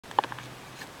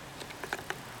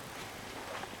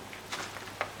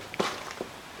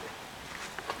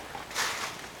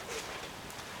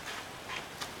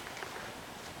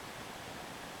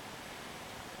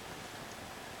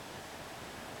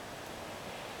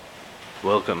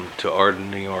Welcome to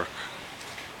Arden, New York.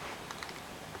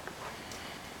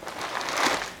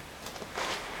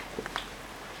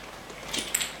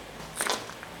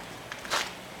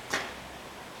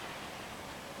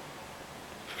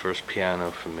 First piano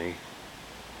for me.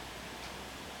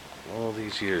 All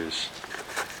these years.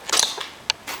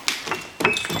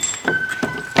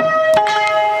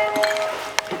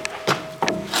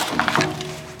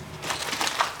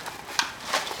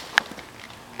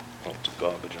 Lots of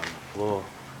garbage on the floor.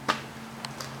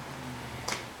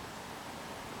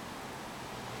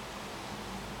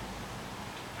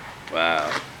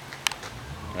 Wow,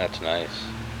 that's nice.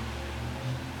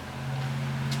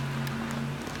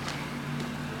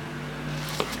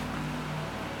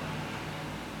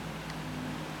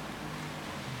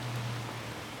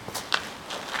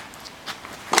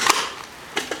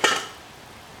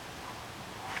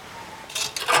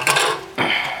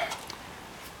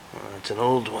 It's an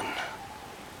old one.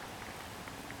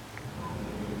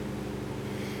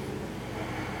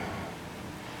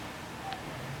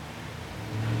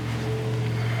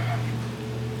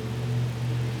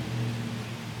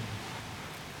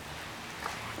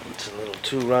 It's a little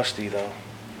too rusty though.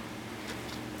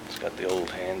 It's got the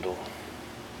old handle.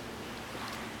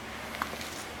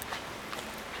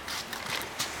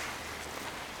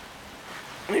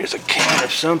 Here's a can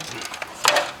of something.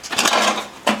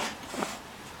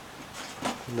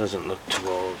 Doesn't look too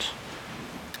old.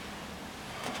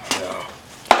 No.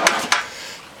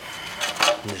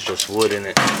 There's just wood in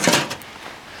it.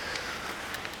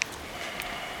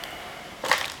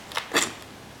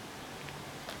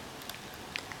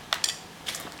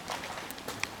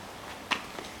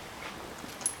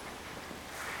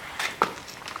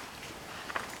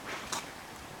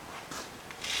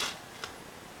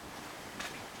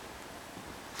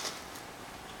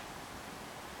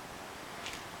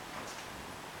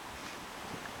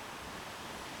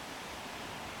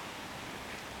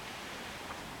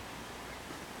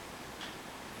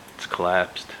 It's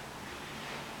collapsed.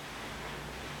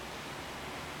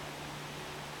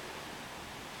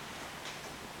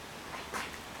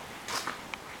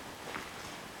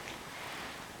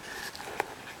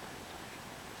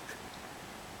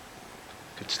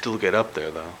 Could still get up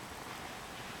there though.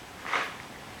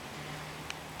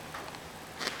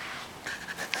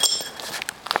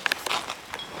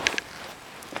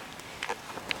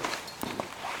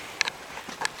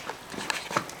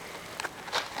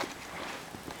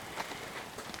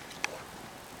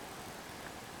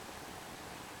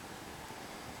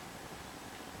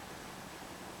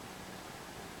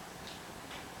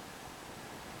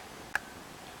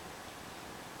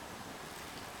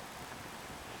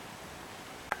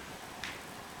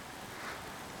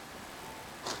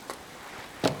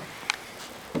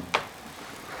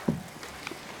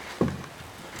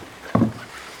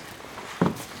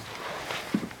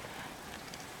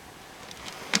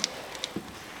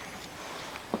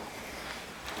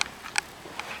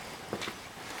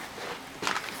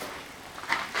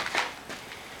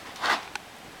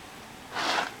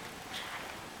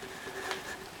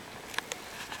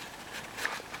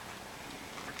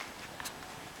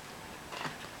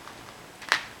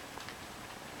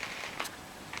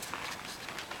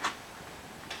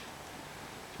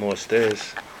 More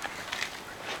stairs.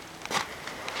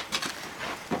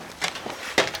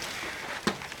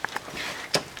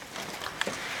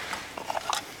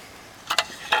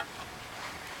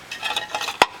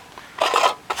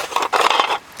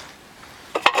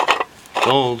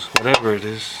 Gold, whatever it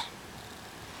is.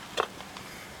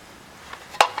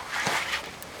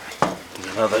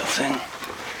 There's another thing.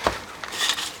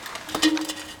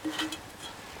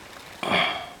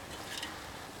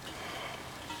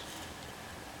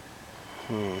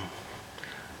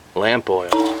 Lamp oil.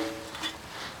 It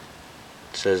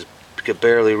says, you can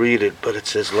barely read it, but it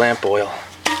says lamp oil.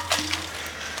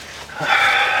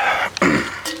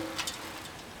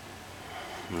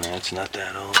 No, it's not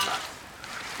that old.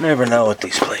 Never know at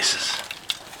these places.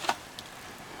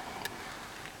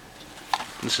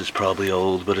 This is probably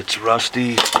old, but it's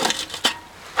rusty.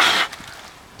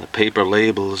 The paper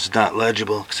label is not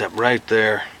legible except right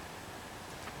there.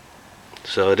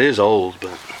 So it is old,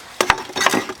 but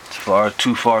it's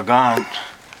too far gone.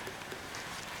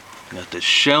 Got this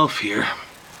shelf here,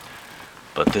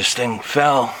 but this thing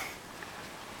fell,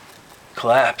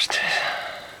 collapsed.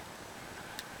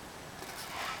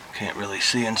 Can't really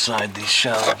see inside these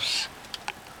shelves.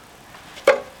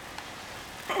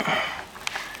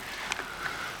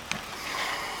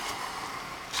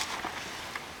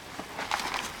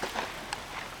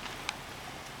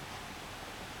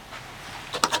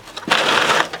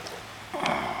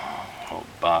 Old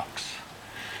box.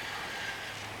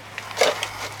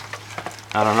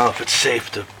 I don't know if it's safe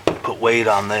to put weight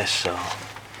on this, so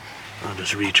I'll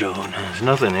just reach over. There's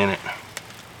nothing in it.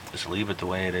 Just leave it the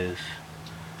way it is.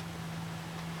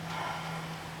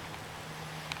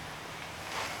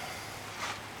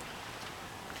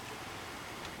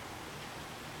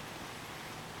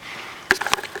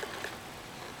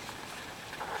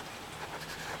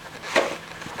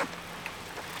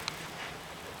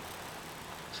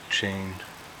 It's chained.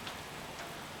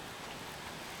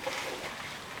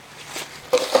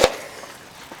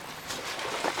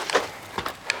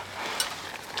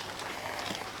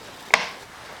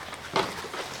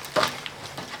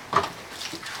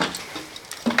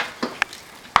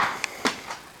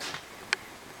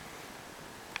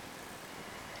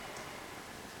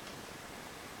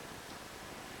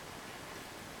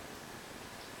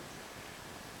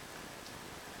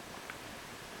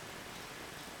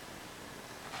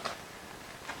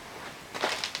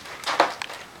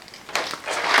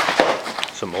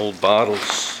 Some old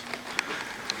bottles.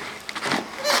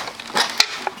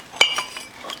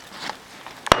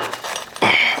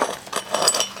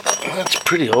 That's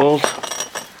pretty old.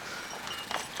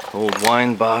 Old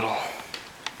wine bottle.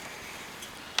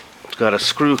 It's got a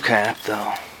screw cap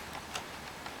though.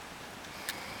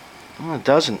 Oh, it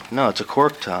doesn't. No, it's a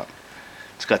cork top.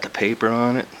 It's got the paper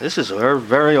on it. This is a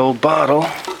very old bottle.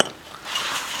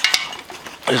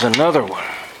 There's another one.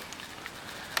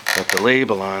 Got the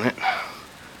label on it.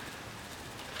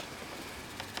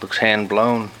 Looks hand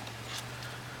blown.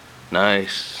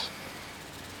 Nice.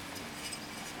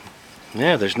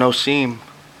 Yeah, there's no seam.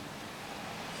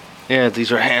 Yeah,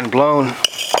 these are hand blown.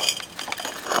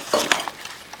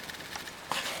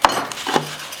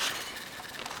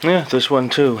 Yeah, this one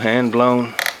too, hand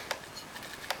blown.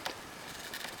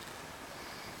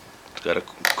 It's got a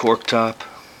cork top.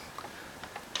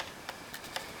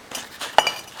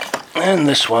 And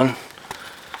this one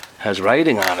has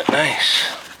writing on it. Nice.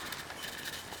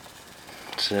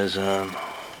 It says,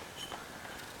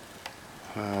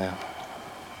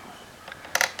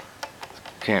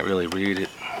 can't really read it.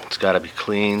 It's got to be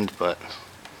cleaned, but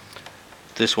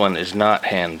this one is not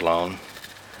hand blown.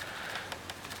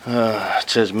 It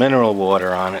says mineral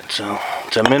water on it, so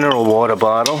it's a mineral water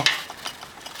bottle.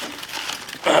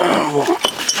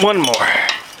 One more.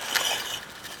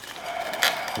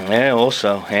 Yeah,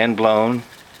 also hand blown.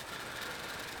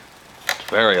 It's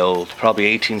very old, probably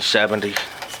 1870.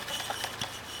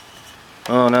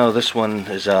 Oh no, this one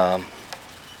is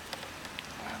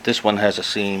this one has a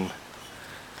seam,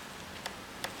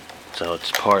 so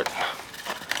it's part.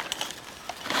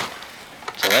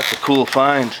 So that's a cool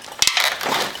find.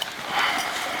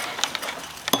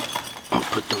 I'll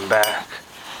put them back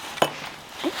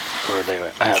where they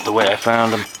were, the way I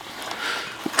found them.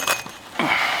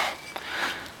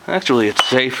 Actually, it's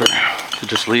safer to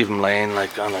just leave them laying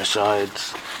like on their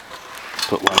sides.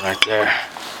 Put one right there.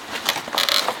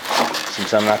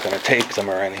 Since I'm not going to take them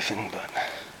or anything, but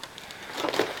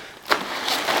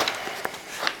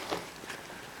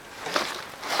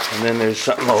and then there's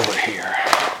something over here.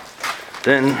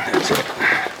 Then that's it.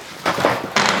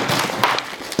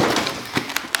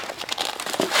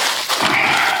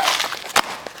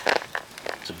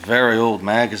 It's a very old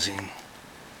magazine.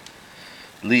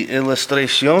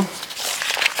 L'Illustration.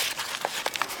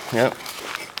 Yep.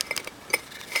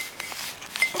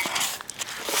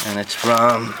 And it's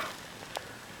from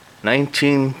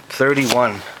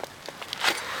 1931.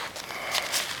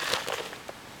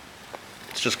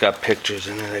 It's just got pictures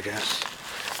in it, I guess.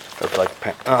 Of like,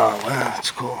 oh wow,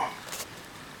 that's cool.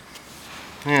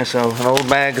 Yeah, so an old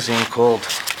magazine called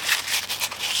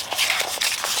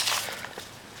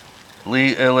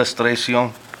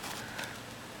L'Illustration,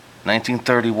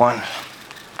 1931.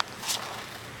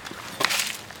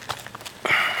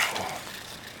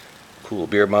 Cool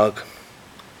beer mug.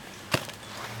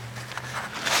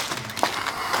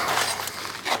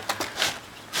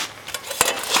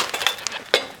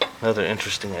 Another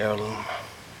interesting heirloom.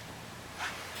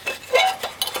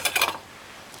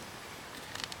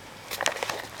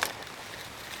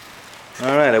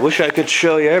 Alright, I wish I could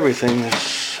show you everything.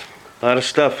 There's a lot of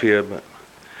stuff here, but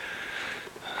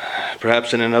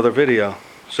perhaps in another video.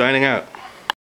 Signing out.